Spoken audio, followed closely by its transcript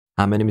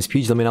Hi, my name is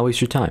PeeJ. Let me not waste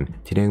your time.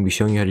 Today I'm going to be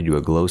showing you how to do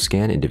a glow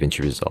scan in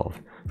DaVinci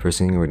Resolve. First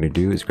thing we're going to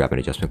do is grab an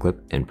adjustment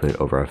clip and put it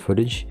over our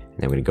footage, and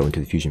then we're going to go into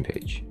the Fusion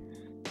page.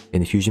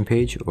 In the Fusion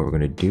page, what we're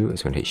going to do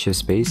is we're going to hit Shift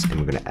Space and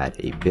we're going to add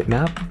a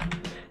bitmap.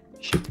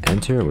 Shift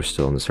Enter, we're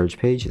still on the search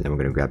page, and then we're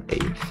going to grab a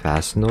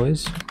fast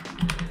noise.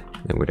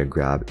 Then we're going to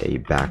grab a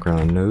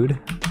background node.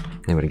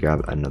 Then we're going to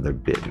grab another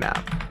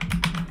bitmap.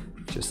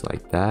 Just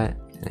like that.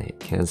 And hit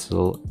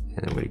Cancel, and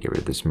then we're going to get rid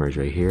of this merge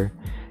right here.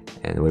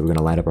 And the way we're going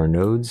to line up our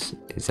nodes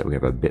is that we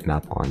have a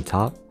bitmap on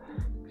top.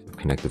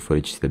 Connect the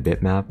footage to the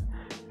bitmap.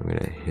 We're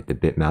going to hit the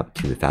bitmap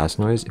to the fast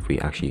noise. If we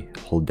actually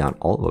hold down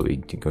Alt while we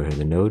go to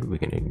the node, we're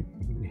going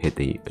to hit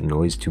the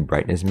noise to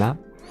brightness map.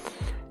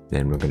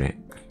 Then we're going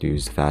to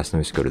use the fast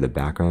noise to go to the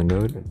background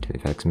node, to the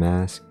effects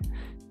mask.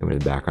 Then we're to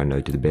the background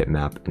node to the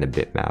bitmap, and the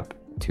bitmap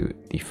to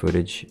the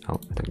footage. Oh,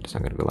 I think it's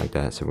not going to go like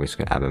that. So we're just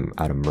going to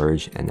add a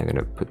merge, and then going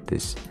to put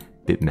this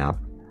bitmap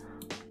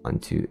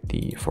onto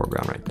the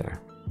foreground right there.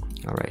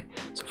 Alright,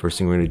 so first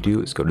thing we're going to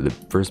do is go to the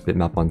first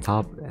bitmap on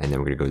top, and then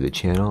we're going to go to the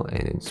channel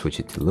and then switch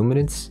it to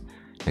luminance.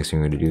 Next thing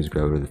we're going to do is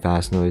go over to the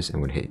fast noise,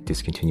 and we're going to hit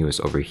discontinuous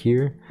over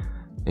here,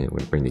 and we're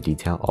going to bring the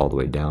detail all the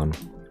way down.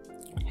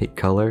 Hit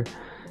color,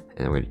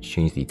 and we're going to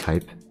change the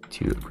type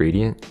to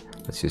gradient.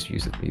 Let's just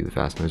use the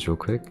fast noise real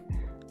quick.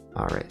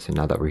 Alright, so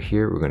now that we're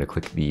here, we're going to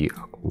click the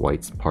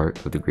white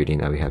part of the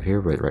gradient that we have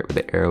here, right where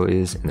the arrow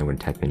is, and then we're going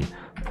to type in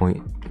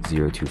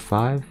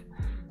 0.025.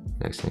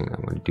 Next thing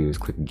I'm going to do is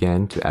click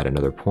again to add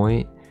another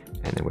point,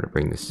 and then we're going to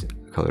bring this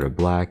color to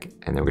black,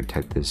 and then we're going to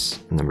type this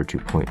number to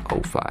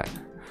 0.05.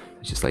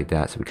 Just like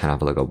that, so we kind of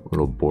have like a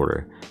little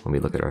border when we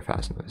look at our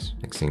fast noise.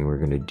 Next thing we're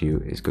going to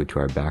do is go to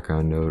our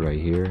background node right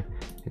here,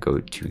 and go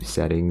to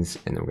settings,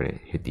 and then we're going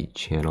to hit the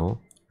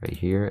channel right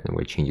here, and we're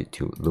going to change it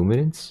to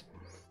luminance.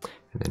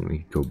 And then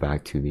we go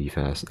back to the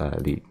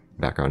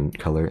background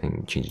color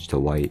and change it to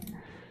white.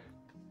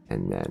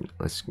 And then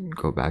let's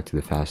go back to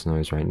the fast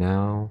noise right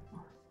now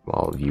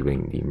while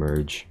viewing the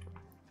merge,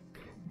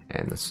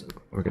 and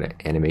we're going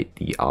to animate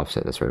the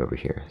offset that's right over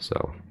here.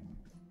 So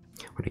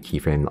we're going to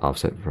keyframe the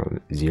offset from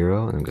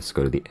 0, and then let's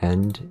go to the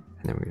end,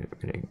 and then we're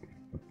going to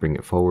bring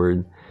it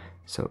forward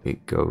so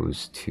it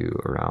goes to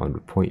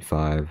around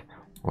 0.5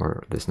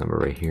 or this number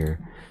right here,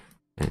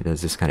 and it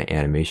does this kind of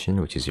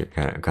animation, which is your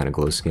kind of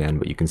glow scan,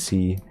 but you can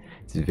see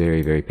it's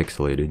very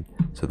pixelated.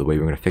 So the way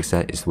we're going to fix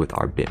that is with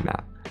our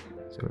bitmap.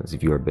 So let's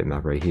view our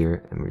bitmap right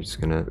here, and we're just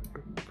going to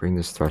bring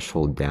this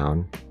threshold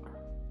down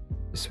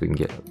so we can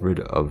get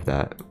rid of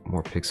that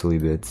more pixely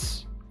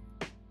bits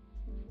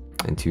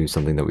into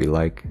something that we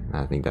like.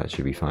 I think that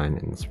should be fine,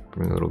 and let's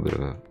bring a little bit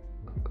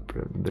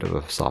of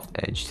a soft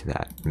edge to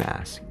that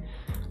mask.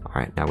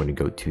 Alright, now we're going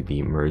to go to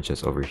the merge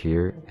that's over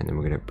here, and then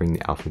we're going to bring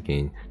the alpha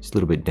gain just a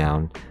little bit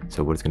down.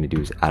 So what it's going to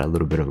do is add a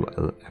little bit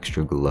of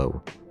extra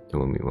glow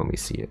when we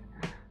see it.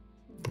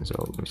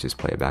 So let's just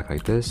play it back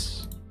like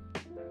this.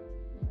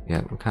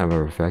 Yeah, kind of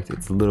a effect.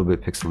 It's a little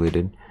bit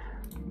pixelated.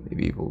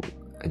 Maybe we'll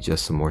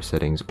adjust some more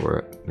settings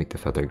or make the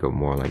feather go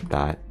more like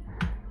that.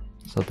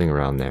 Something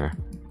around there.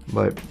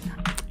 But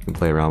you can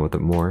play around with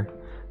it more.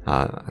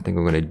 I think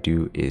what I'm going to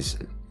do is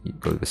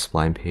go to the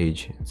spline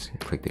page. Let's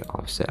click the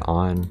offset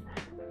on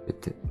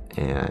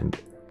and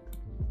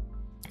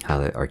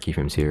highlight our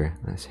keyframes here.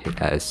 Let's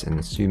hit S and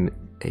let's do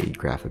a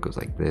graph that goes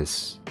like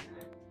this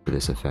for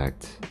this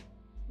effect.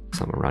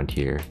 Something around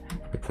here.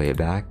 We play it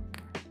back.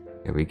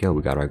 There we go,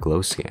 we got our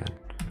glow scan.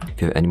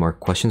 If you have any more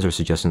questions or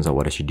suggestions on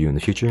what I should do in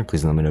the future,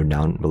 please let me know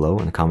down below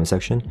in the comment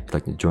section. If you'd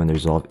like to join the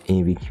Resolve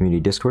AV community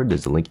Discord,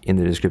 there's a link in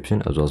the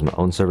description, as well as my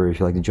own server if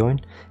you'd like to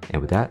join.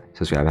 And with that,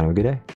 subscribe and have a good day.